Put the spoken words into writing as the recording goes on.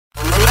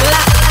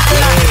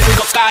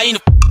caindo.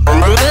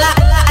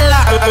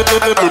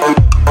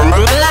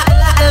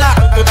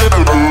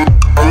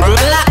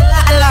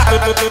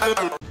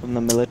 From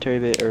the military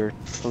base, or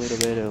a little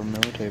bit of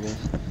military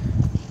base.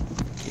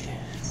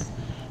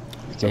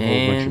 It's a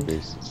whole bunch of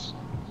bases.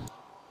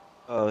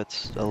 Oh,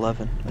 it's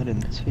 11. I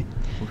didn't see.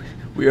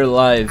 We are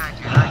live.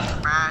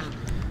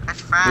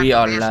 We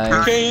are live.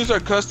 You can't use our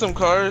custom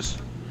cars.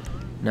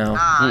 No.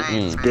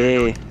 It's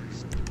gay.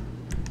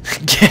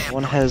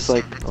 One has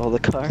like all the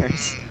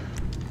cars.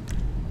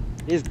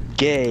 He's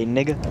gay,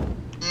 nigga.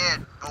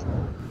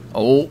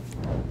 Oh.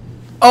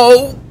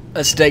 Oh!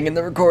 That's staying in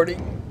the recording.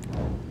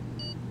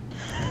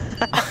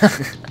 You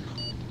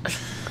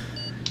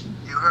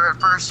heard it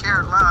first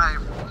here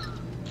live.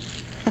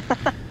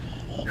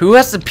 Who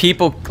has the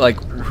people, like,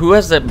 who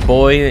has that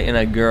boy and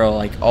a girl,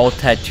 like, all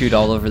tattooed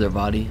all over their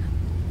body?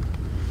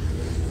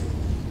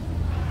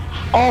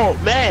 Oh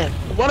man,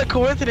 what a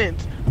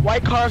coincidence.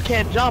 White cars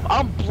can't jump.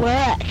 I'm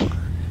black. You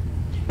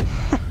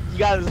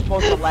guys are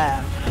supposed to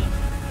laugh.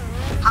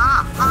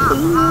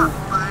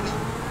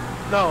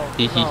 No.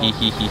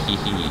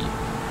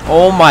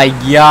 Oh my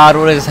god,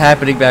 what is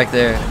happening back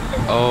there?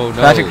 Oh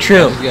no. Patrick,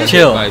 chill.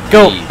 Chill.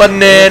 Go B.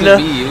 banana.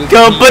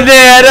 Go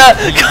banana.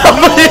 Go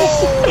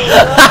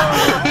banana.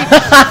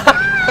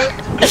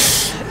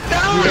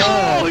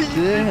 No, you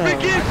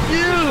forget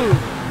you.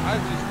 I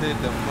just did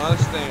the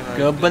Mustang right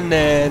Go there.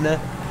 banana.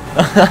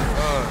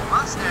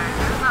 Mustang,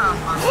 you're not a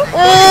Mustang.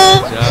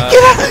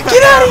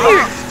 Get out of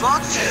here!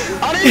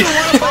 I don't even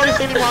want to play this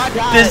anymore. I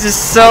died. This is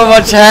so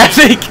much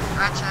havoc.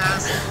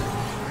 Bitches.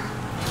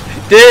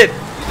 Did.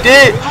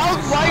 How's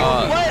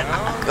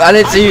what? I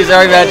didn't see you.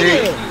 Sorry,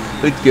 Patrick.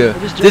 Let's go.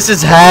 This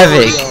is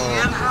havoc.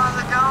 Ian, how's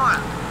it going?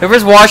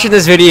 Whoever's watching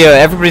this video,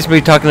 everybody's gonna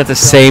be talking at the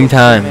same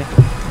time.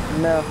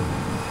 No.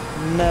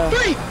 No.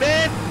 Three,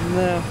 man.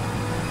 No.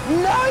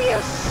 No, you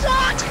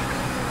suck.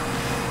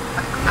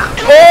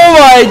 Oh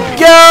my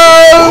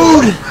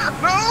god!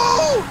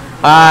 No!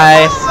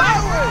 Bye.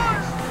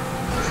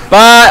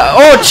 Bye.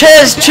 Oh,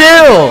 Ches, chill.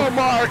 Oh,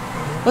 Mark.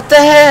 What the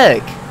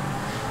heck?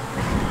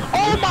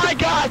 Oh my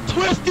God,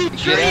 twisted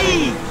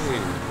trees.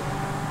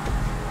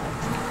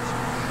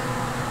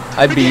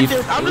 I beef.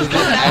 I'm just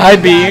coming after Hi, you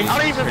guys. beef. I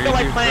don't even feel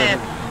like playing.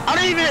 I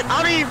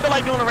don't even feel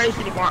like doing a race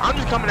anymore. I'm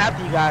just coming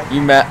after you guys.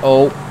 You mad?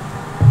 Oh,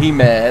 he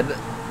mad.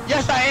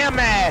 Yes, I am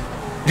mad.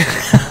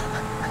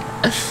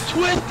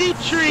 Twisted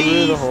Through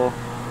trees. the hole.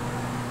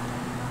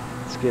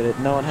 Let's get it.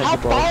 No one has How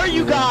the ball. far are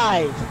you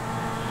guys?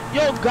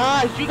 Yo,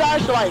 guys, you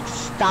guys should like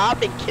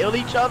stop and kill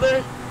each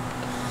other.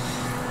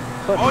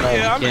 But Oh no.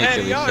 yeah, I'm can't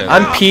heading kill y'all. yourself.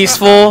 I'm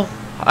peaceful.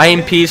 I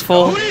am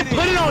peaceful. Who didn't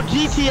put it on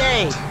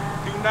GTA?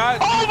 Do not.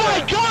 Oh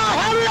my God,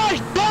 how did I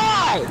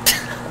die?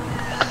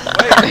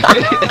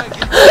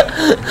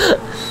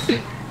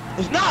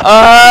 It's not.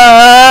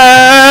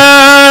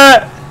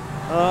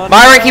 Oh,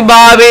 My no. Ricky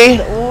Bobby.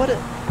 What a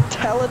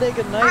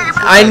Talladega Nights.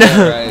 I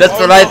know. That's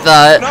what I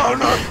thought. No,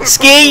 no.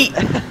 Skeet.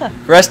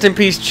 Rest in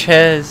peace,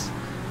 Ches.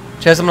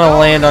 Ches, I'm gonna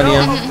land on you.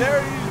 How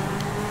dare you?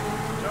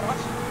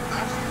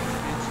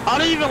 I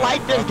don't even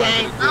like this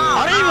game.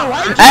 I don't even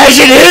like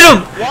Ashton, hit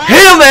him! What?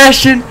 Hit him,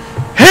 Ashton!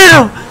 Hit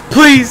him!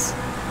 Please!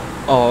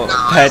 Oh,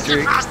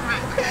 Patrick.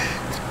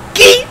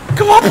 Skeet!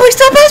 Come on, please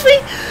stop past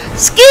me!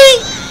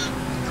 Skeet!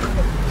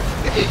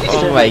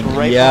 Oh my Right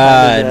behind his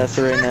god. ass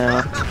right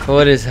now.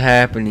 What is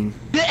happening?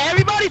 Did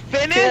everybody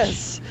finish?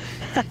 Yes.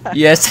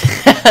 Yes.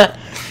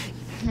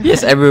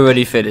 Yes,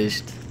 everybody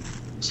finished.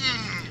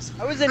 Jeez.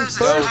 I was in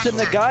first, and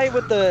the guy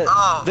with the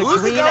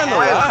Who's the green guy in the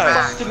ass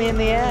last? fucked me in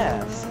the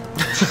ass.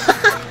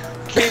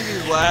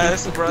 Candy's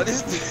last, bro.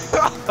 This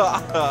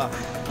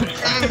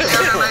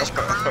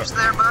Cruise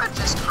there, bud.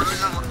 Just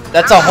cruising.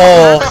 That's a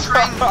hole. There's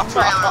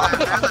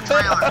a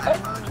trailer there,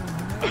 bud.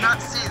 You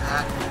not see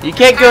that. You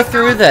can't go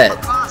through that.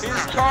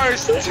 His car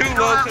is too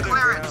low to the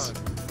Clearance. ground.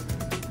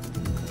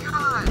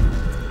 God,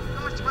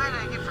 how much money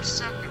did I get for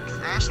second?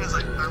 Ashton was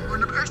like, we're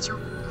in the picture.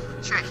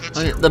 Should I hit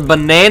you? The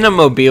banana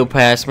mobile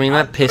passed me, and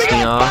that pissed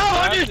me off.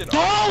 $500.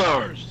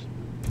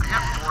 I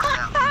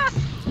got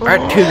 4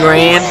 Alright, $2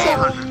 grand.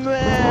 Oh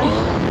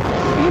man.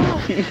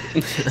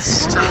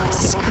 Stop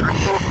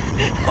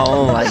screaming.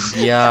 Oh my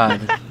god.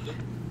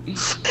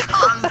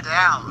 Calm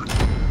down.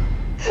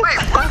 Wait,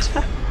 what?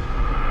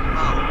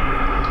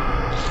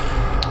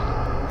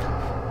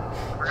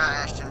 Oh. Forgot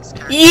Ashton's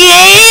character.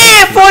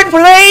 Yeah! 4th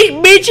place,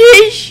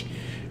 bitches!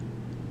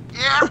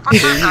 Yeah,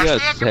 Dude, you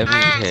got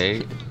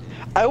 7K.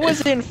 I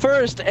was in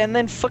first, and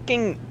then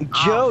fucking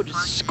Joe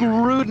just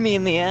screwed me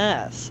in the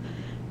ass.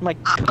 My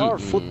car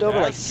flipped over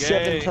like That's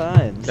 7 gay.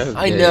 times. That was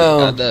I gay.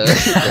 know.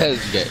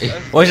 That's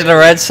gay. Was it a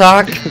red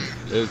sock?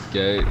 That's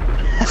gay.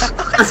 It's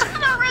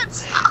in a red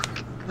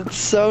sock. That's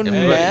so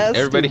Everybody, nasty,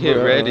 everybody hit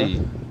bro. ready.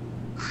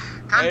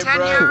 Hey, bro.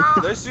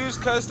 Continue. Let's use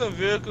custom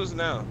vehicles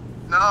now.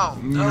 No.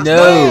 No.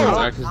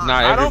 Not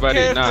I don't everybody.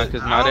 care if Nah, the-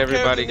 because I not don't care if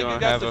everybody the nigga gonna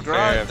got have to a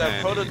drive fair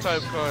that advantage.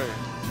 prototype car.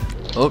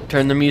 Oh,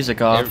 turn the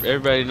music off.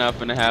 Everybody not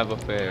gonna have a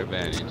fair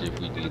advantage if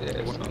we do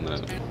that. So no.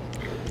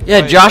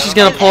 Yeah, Josh is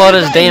gonna pull out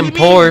his damn You mean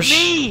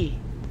Porsche.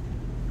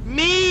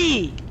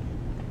 Me.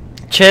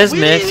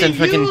 Chesmix and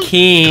fucking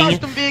King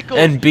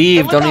and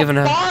Beef don't even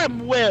have.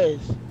 Farm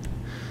with.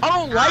 I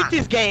don't like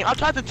this game. I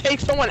tried to take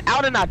someone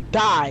out and I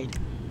died.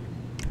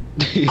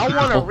 I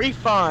want a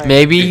refund.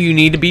 Maybe you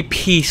need to be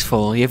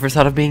peaceful. You ever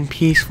thought of being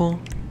peaceful?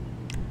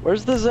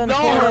 Where's the Zentorno?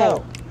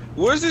 No.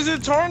 Where's the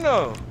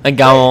Zentorno? I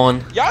got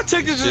one. Y'all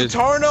take the Just-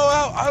 Zentorno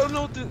out? I don't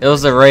know what the... It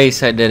was a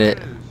race. I did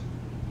it.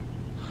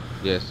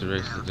 Yes, the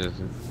race is just.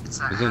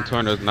 The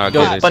Zentorno's not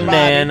Go good. at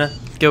banana.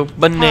 Go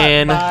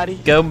banana. body.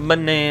 Go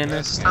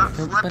banana. Stop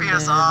Go flipping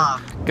us banana.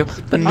 off. Go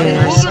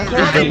banana. Go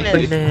recording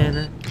this.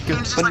 banana. Go Game's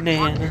just like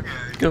banana. fucking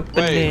Go Wait,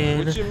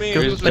 banana. what you mean? Go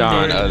Here's Who's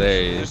John. banana. Oh,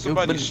 there he Is is.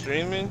 somebody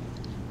streaming?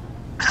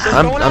 Does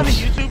I'm- no one have a I'm-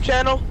 YouTube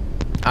channel?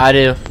 I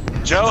do.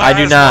 Joe I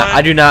do has not. one,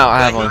 I do not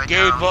have but one. He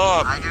gave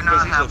up I do because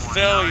not he's have a one.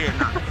 failure.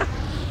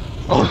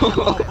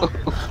 Whoa.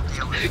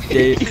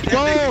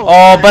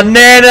 Oh,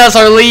 bananas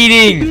are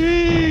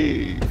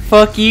leading.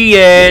 Fuck you,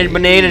 yeah.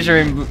 Bananas are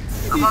in.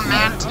 I'm a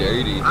man.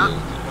 Dirty, dude.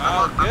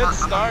 Wow, good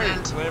start,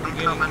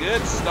 Lamborghini.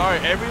 Good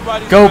start.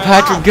 Everybody. Go,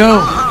 Patrick, go.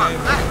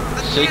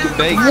 Shake and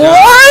bake.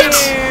 What?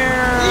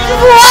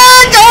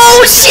 What?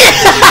 Oh shit!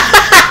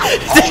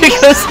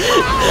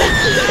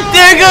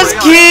 There goes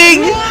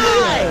King.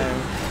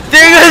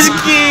 There goes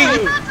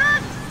King.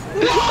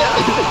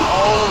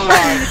 Oh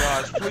my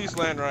gosh! Please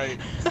land right.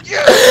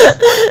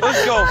 Yes!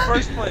 Let's go.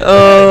 First place.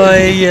 Oh my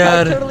I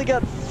god. totally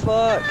got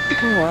fucked.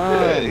 Come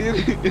on.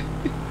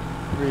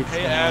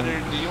 Hey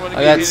Adder, do you want to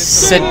I get got into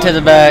sent to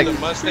the back. The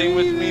Mustang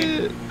with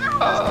me?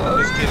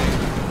 Just kidding.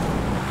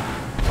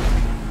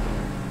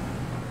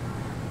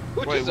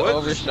 Who Wait, just what?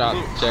 overshot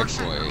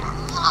checkpoint?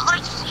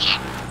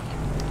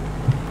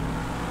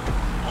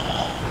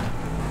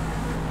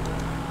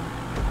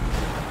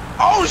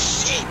 Oh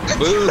shit!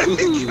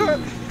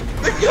 Boo.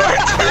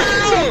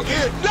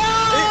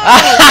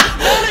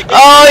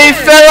 Oh, he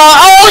fell off.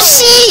 Oh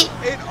shit!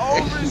 It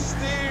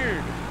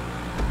oversteered.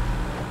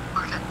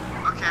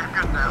 Okay, I'm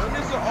good now.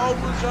 When is the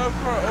all-wheel drive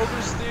car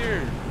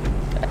oversteered?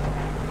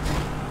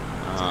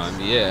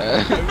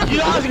 Yeah. You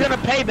guys are gonna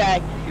pay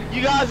back.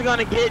 You guys are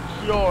gonna get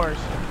yours.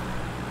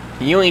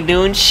 You ain't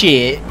doing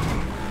shit.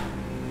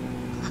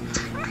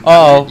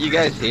 Oh, You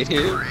guys hit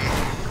him?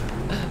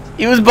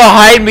 he was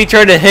behind me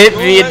trying to hit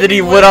me, and then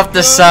he went off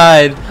the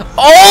side.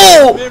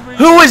 Oh,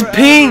 who was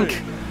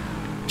pink?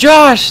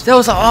 Josh, that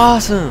was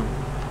awesome.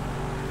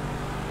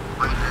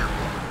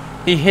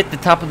 He hit the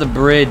top of the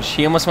bridge.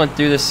 He almost went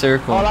through the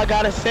circle. All I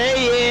gotta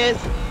say is,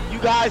 you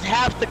guys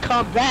have to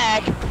come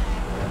back.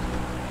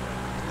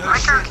 My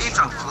car keeps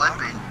on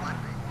flipping.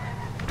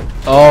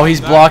 Oh,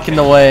 he's blocking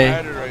the way. The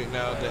adder right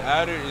now. The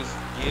adder is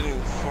getting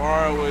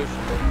far away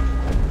from me.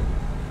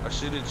 I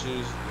should have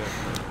chosen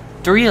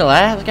that. 3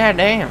 laps?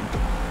 Goddamn.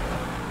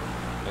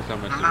 That's how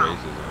much the race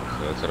is on,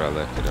 so that's what I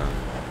left it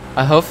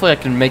on. Hopefully I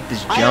can make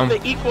this I have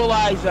jump. the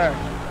equalizer.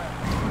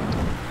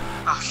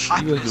 Oh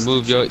shit. You just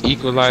move your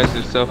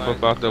equalizer stuff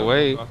up out the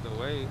way.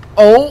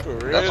 Oh, For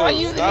real. That's why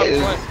you Stop is.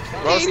 playing.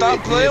 Bro,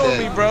 stop playing with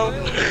me, bro.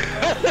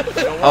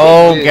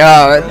 oh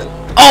god.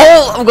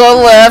 Oh, I'm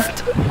going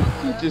left.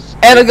 You just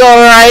And I'm going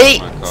right.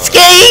 my car.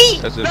 Ski!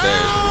 That's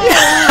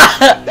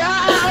embarrassing.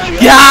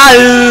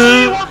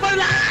 Yeah.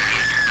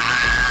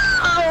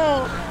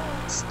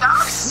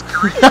 Stop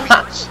screaming.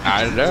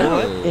 I know.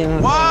 In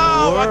the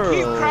Wow, I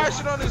keep world?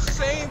 crashing on the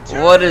same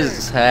turn. What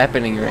is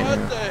happening right What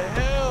now? the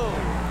hell?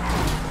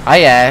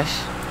 Hi, Ash.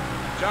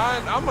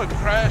 John, I'm gonna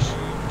crash you.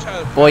 Try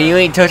to Boy, you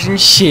ain't touching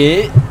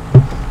shit. Okay.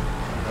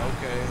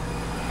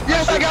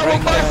 Yes, I got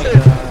one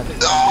person.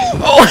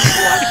 Oh.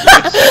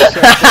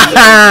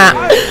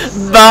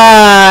 You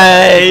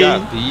Bye.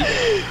 got beat.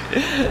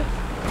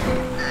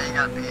 Yeah, you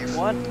got beef.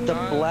 What the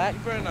black you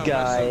better not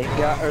guy mess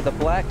got, or the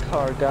black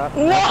car got?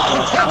 Whoa!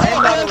 I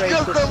am not That's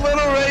just a racist.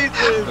 little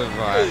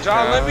racist.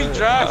 John, let me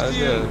draft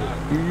you.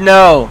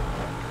 No.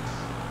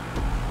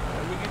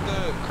 Let me get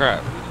the...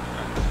 Crap.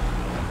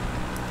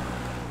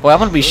 Boy, I'm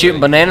gonna be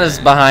shooting bananas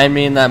behind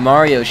me in that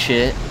Mario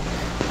shit.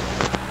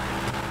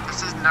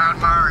 This is not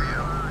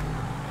Mario.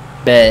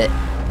 Bet.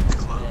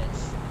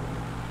 Close.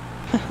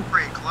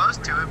 Pretty close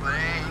to it, but it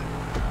ain't.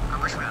 I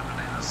wish we had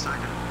bananas so I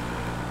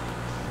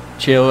could.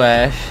 Chill,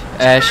 Ash.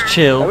 Ash, I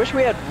chill. wish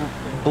we had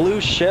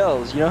blue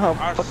shells. You know how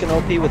fucking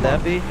OP would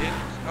that be?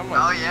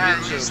 Oh yeah,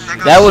 you just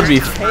stick That would be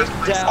Take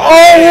down.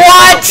 Oh,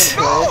 what?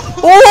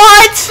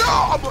 What?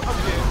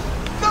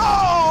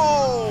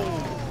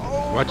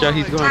 No! Watch out,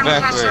 he's going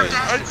backwards.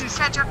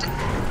 Catch up to.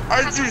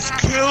 I just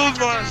killed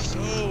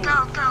myself.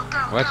 Go, go, go.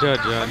 Watch go, out,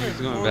 go. John.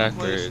 He's going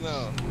backwards.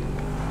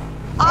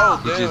 Oh,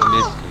 He just damn.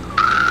 missed.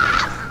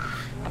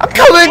 I'm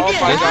coming. Oh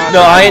my God.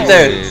 No, I ain't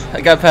there.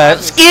 I got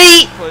past.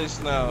 Ski. Place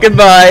now.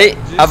 Goodbye.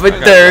 I'm in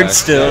got third past.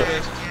 still.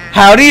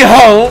 Howdy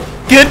ho.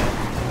 Good.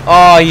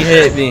 Oh, you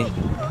hit me.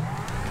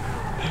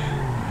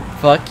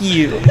 Fuck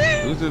you.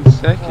 Who's in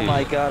second? Oh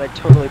my god, I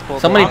totally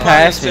pulled Somebody that.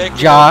 passed me. Second,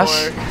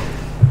 Josh.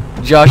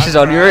 boy. Josh is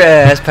on your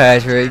ass,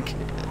 Patrick.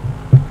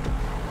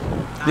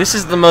 This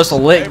is the most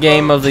lit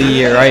game of the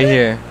year right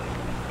here.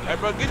 Hey,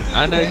 bro, get this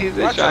I know he's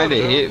been Watch trying out, to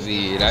Joe. hit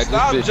me, and I just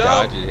Stop, been Joe.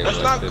 dodging him. That's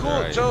left not and cool,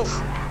 right. Joe.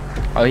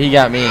 Oh, he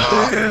got me.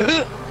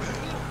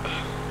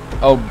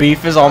 Oh,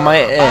 beef is on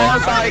my I'm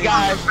ass. sorry,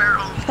 guys.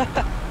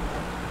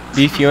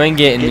 Beef, you ain't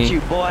getting Get me.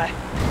 you, boy.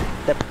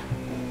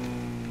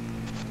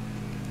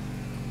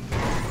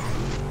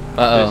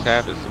 This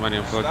happened. Somebody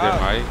unplugged their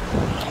mic.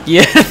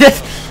 Yeah.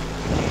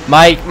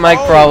 Mike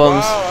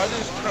problems. Wow, I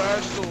just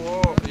crashed the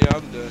wall. Yeah,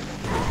 I'm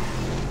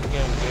done.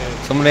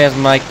 Game. Somebody has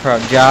mic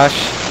problem. Josh.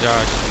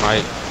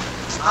 Mike.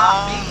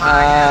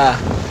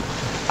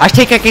 I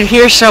think I can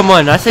hear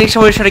someone. I think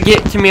someone's trying to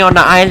get to me on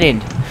the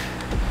island.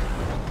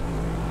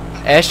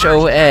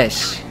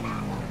 SOS.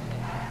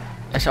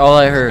 That's all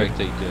I heard.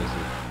 Spectate Jesse.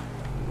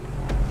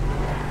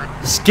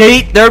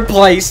 Skate, third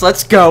place.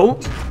 Let's go.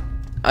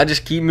 I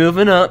just keep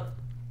moving up.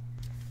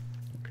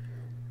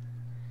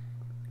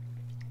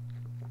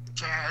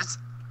 Chaz,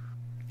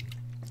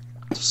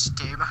 just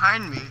stay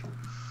behind me,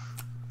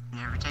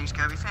 and everything's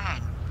gonna be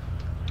fine.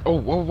 Oh,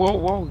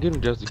 whoa. Get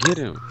him, Jesse. Get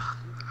him.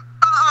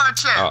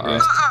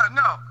 Chaz,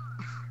 no.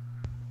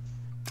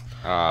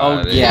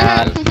 Oh,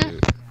 yeah.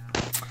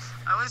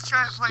 I was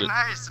trying to play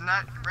nice and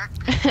not wreck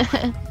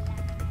people.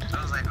 So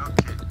I was like,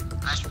 okay.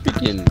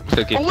 Freaking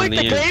took it Oh from wait, the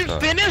the game's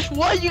inside. finished?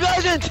 What? You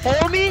guys didn't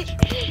tell me?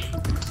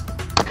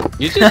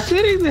 You're just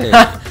sitting there.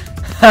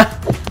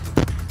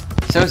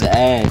 So's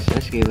ass.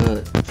 Let's give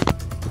up.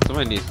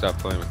 Somebody needs to stop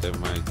playing with their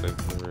mic.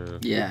 Like, for real.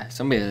 Yeah,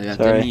 somebody got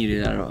Sorry. them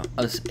muted out of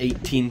us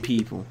 18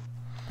 people.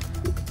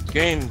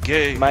 Game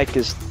gay. Mike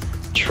is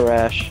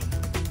trash.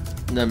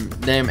 Them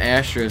damn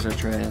Astros are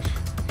trash.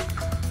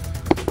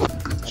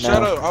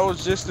 Shut up, I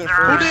was just in Who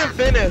first. didn't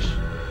finish?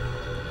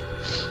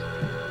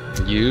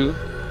 You?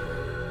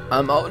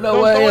 I'm oh no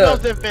No, way. someone else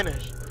didn't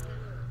finish.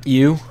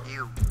 You?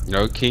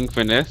 No, King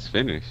Finesse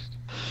finished.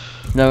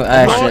 No, No,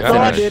 Astros no,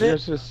 I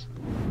finished. didn't.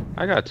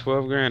 I got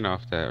 12 grand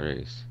off that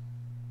race.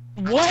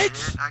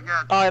 What? I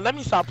got Alright, let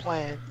me stop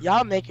playing.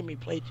 Y'all making me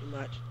play too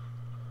much.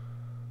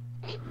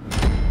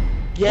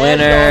 Yes,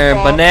 Winner,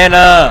 y'all saw-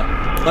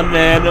 banana,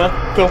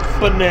 go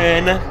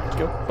banana,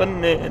 go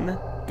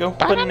banana, go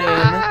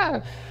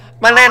banana,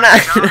 banana,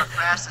 the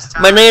fastest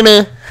time.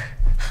 banana.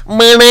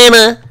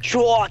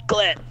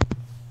 Chocolate.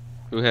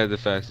 Who had the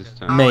fastest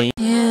time? Me.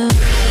 You